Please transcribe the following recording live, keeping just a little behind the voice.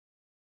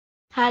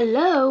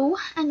Hello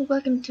and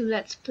welcome to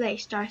Let's Play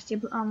Star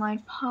Stable Online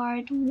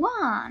Part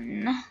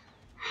 1.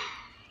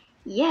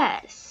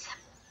 Yes,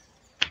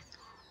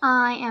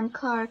 I am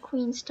Clara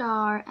Queen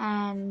Star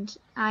and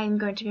I'm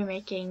going to be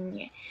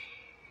making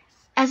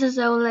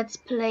SSO Let's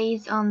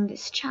Plays on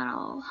this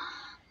channel.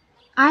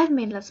 I've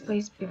made Let's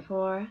Plays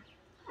before,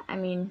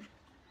 on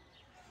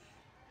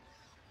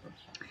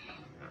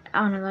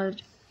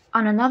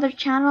another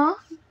channel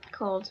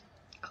called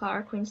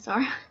Clara Queen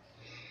Star.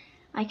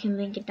 I can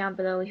link it down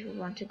below if you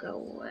want to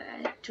go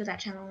to that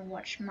channel and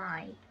watch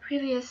my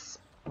previous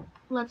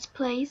Let's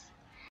Plays.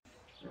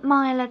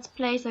 My Let's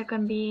Plays are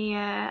going to be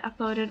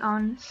uploaded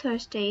on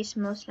Thursdays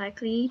most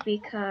likely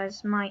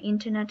because my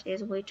internet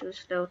is way too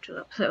slow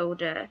to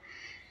upload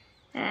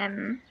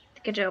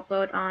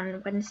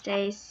on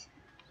Wednesdays.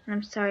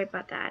 I'm sorry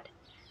about that.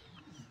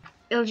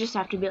 It'll just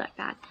have to be like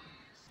that.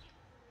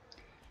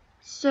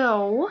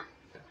 So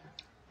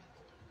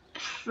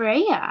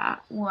Freja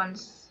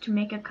wants to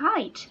make a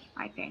kite,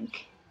 I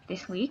think,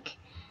 this week.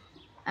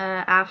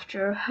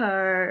 After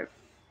her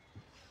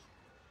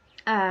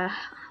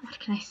what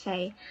can I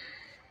say?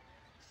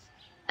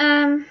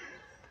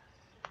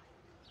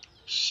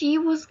 She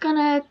was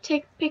gonna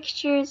take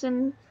pictures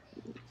and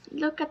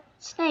look at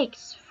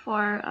snakes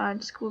for a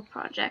school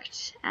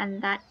project,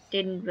 and that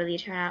didn't really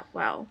turn out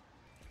well.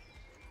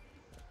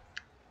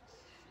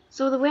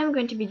 So the way I'm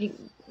going to be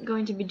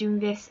doing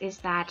this is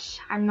that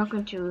I'm not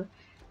going to.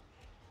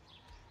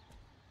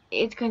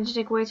 It's going to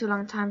take way too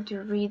long time to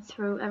read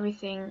through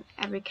everything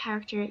every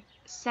character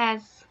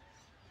says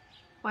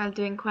while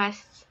doing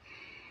quests,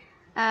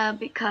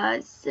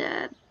 because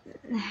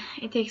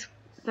it takes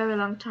very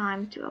long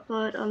time to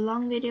upload a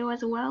long video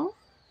as well.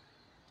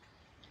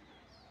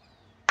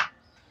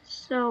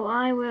 So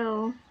I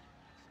will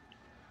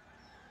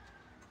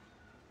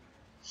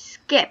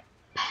skip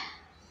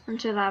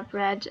until I've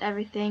read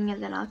everything,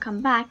 and then I'll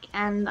come back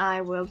and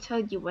I will tell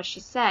you what she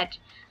said,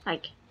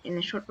 like in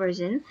the short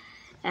version,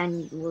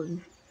 and we'll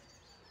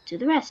do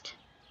the rest.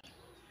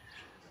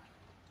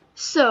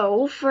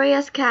 So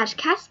Freja's cat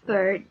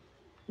Casper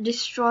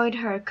destroyed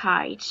her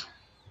kite,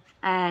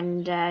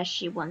 and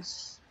she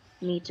wants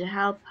me to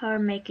help her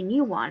make a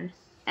new one.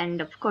 And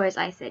of course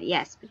I said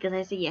yes, because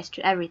I say yes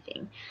to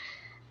everything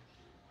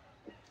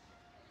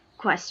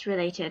quest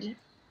related.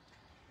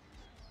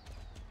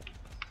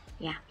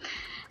 Yeah.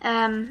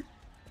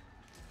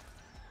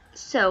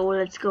 So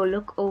let's go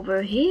look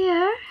over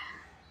here,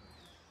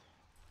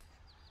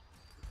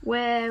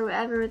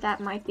 wherever that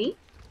might be.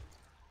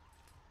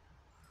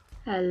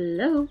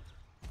 Hello,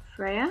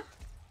 Freja.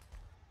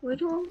 Where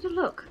do you want me to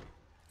look?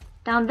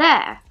 Down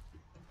there.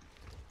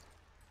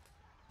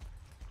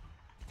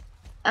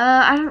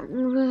 I don't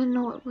really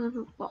know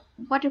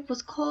what it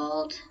was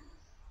called.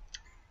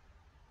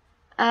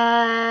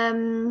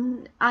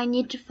 I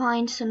need to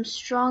find some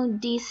strong,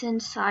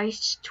 decent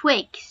sized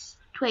twigs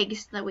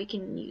that we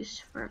can use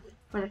for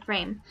the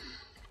frame.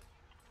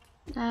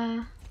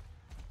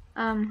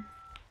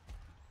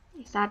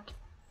 Is that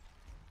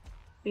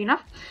big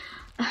enough?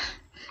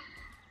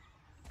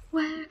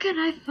 Where can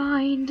I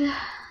find?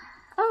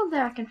 Oh,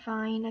 there I can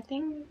find, I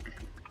think.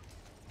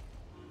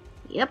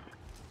 Yep.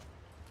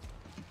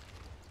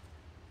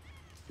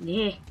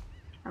 Yeah.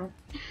 Oh.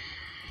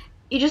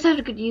 You just have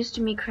to get used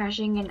to me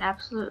crashing in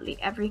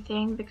absolutely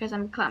everything because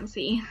I'm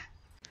clumsy.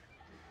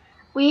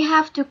 We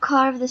have to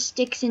carve the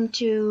sticks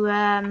into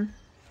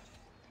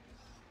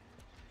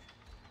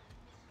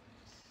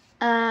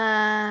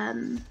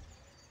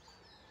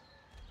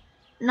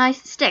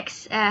nice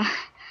sticks,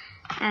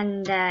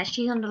 and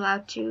she's not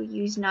allowed to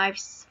use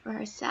knives for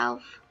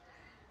herself,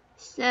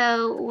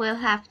 so we'll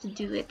have to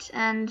do it.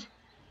 And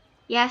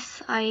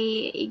yes, I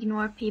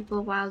ignore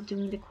people while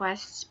doing the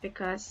quests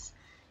because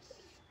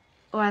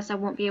or else I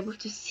won't be able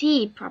to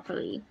see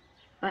properly,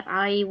 but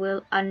I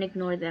will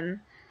unignore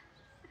them.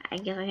 I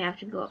guess I have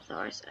to go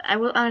upstairs. I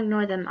will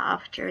unignore them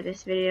after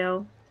this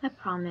video, I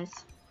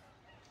promise.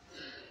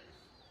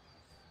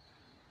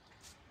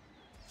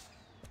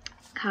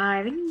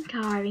 Carving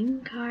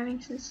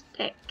some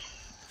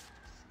sticks.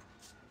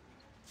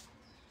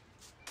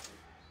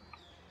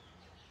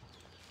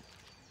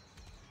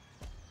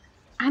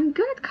 I'm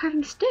good at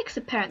carving sticks,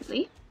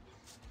 apparently.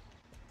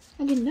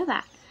 I didn't know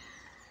that.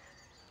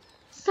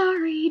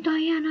 Sorry,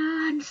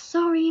 Diana, and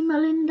sorry,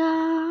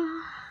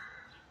 Melinda.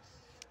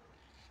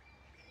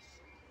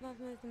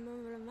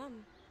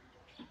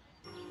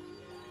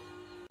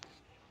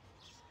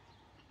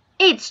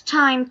 It's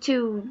time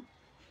to,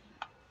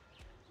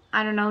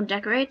 I don't know,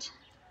 decorate.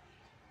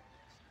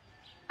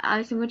 I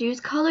think I'm going to use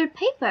colored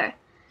paper.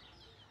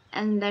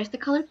 And there's the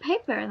colored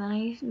paper, and then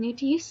I need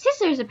to use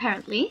scissors,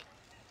 apparently.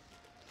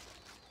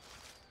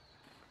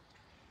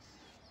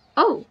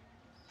 Oh.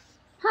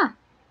 Huh.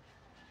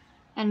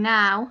 And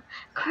now,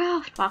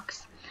 craft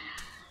box.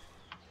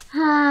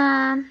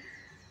 And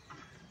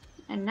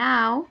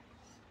now,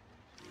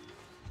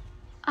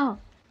 oh.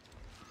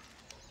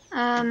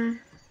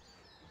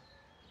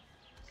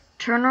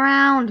 Turn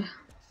around.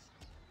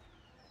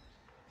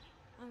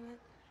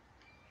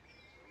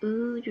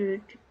 Ooh,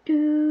 doo, doo,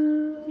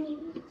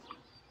 doo.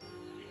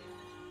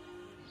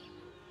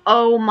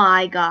 Oh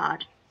my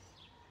god.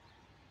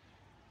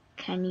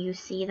 Can you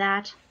see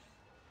that?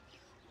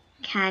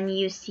 Can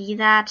you see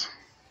that?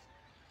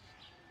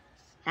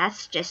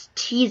 That's just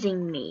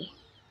teasing me.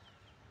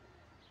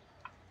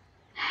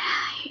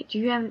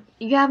 You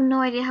have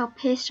no idea how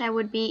pissed I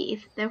would be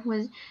if there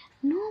was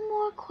no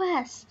more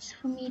quests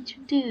for me to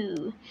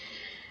do.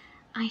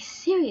 I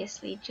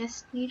seriously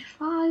just need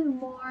 5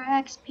 more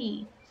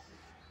XP.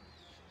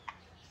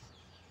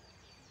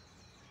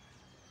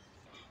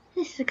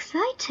 This is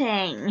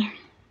exciting.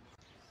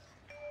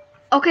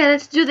 Okay,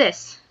 let's do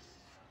this.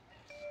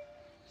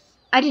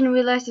 I didn't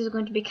realize there was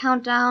going to be a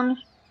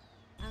countdown.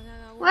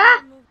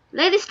 What?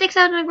 Lay the sticks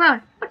out on the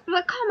ground.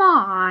 But come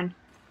on.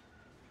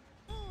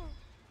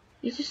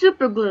 Use a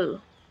super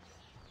glue.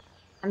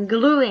 I'm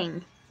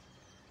gluing.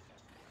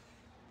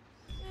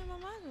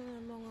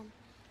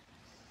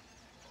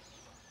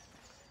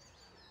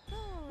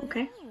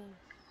 Okay.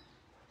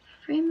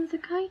 Frame of the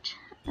kite.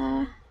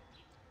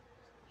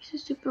 Use a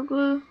super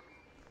glue.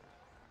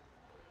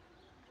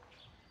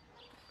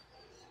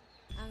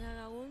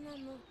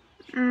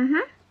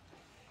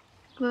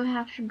 Glue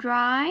have to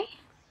dry.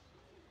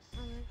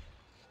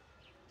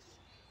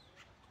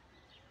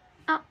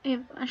 Oh, yeah,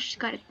 I just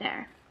got it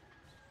there.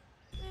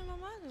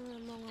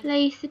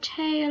 Place the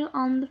tail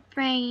on the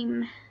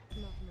frame.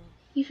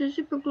 Use a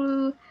super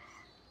glue.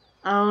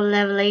 Oh,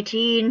 level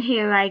 18,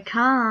 here I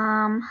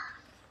come.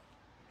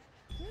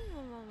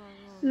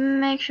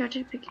 Make sure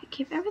to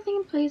keep everything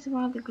in place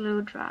while the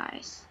glue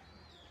dries.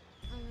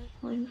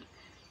 You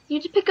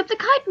need to pick up the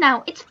kite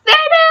now. It's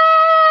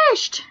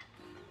finished!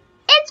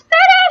 It's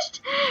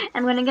finished!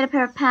 I'm gonna get a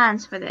pair of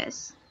pants for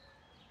this.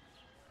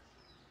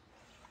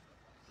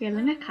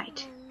 Building a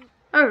kite.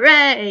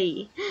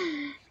 Hooray!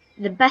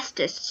 The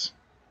bestest.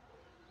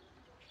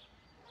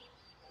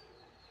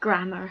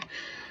 Grammar.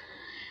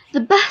 The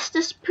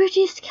bestest,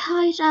 prettiest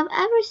kite I've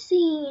ever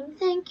seen.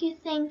 Thank you,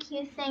 thank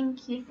you,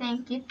 thank you,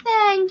 thank you,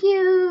 thank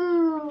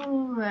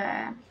you.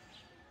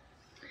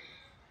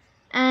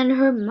 And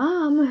her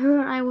mom,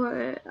 I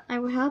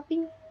were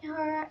helping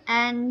her,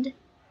 and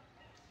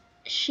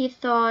she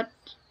thought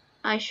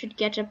I should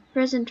get a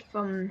present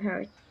from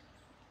her,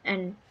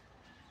 and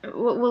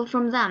well,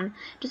 from them,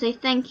 to say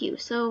thank you.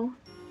 So,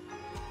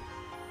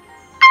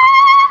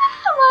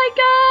 oh my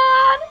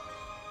god,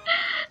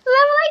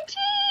 level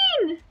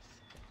 18.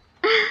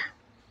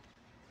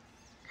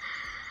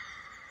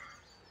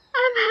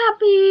 I'm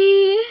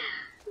happy.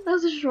 That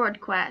was a short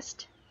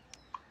quest.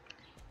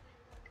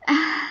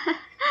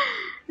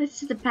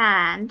 This is the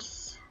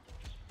pants.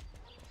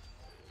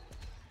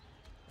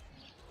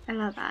 I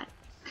love that.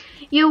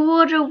 Your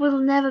wardrobe will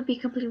never be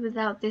complete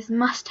without this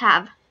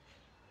must-have.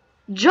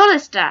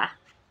 Jollister!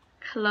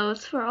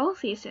 Clothes for all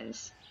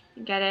seasons.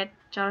 Get it?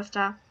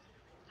 Jollister.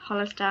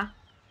 Hollister.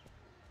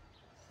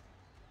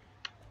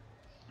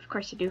 Of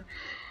course you do.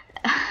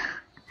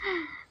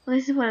 Well,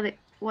 this is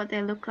what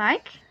they look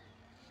like.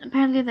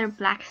 Apparently they're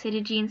black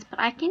city jeans, but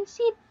I can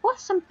see both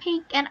some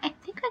pink and I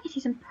think I can see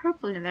some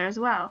purple in there as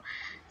well.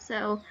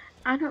 So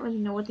I don't really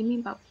know what they mean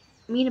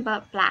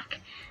about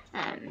black.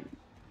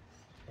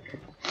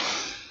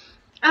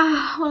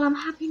 Oh, well, I'm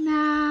happy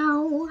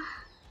now.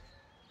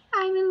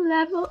 I'm in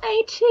level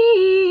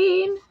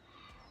 18.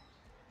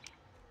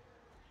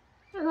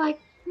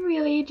 Like,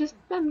 really,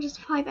 I'm just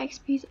 5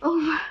 XPs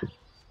over.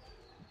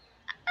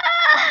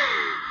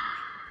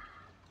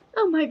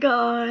 Oh my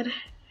god.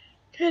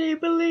 Can you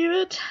believe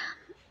it?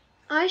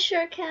 I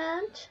sure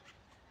can't.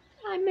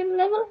 I'm in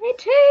level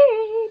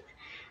 18.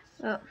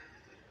 Well,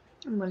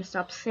 I'm gonna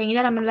stop saying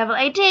that I'm in level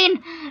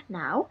 18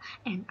 now,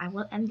 and I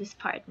will end this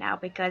part now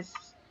because,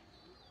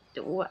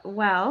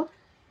 well,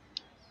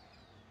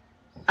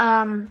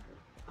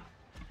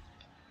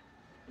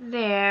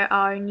 there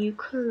are new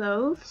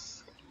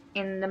clothes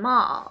in the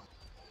mall,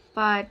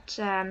 but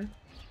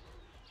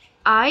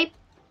I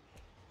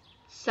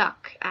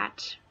suck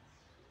at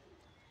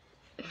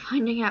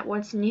finding out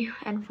what's new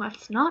and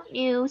what's not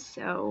new,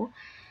 so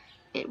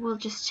it will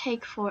just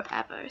take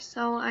forever.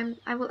 So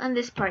I will end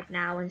this part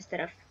now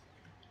instead of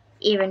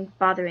even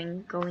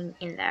bothering going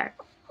in there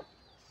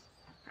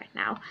right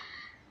now.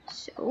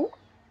 So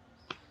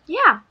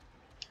yeah,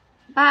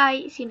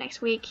 bye, see you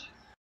next week.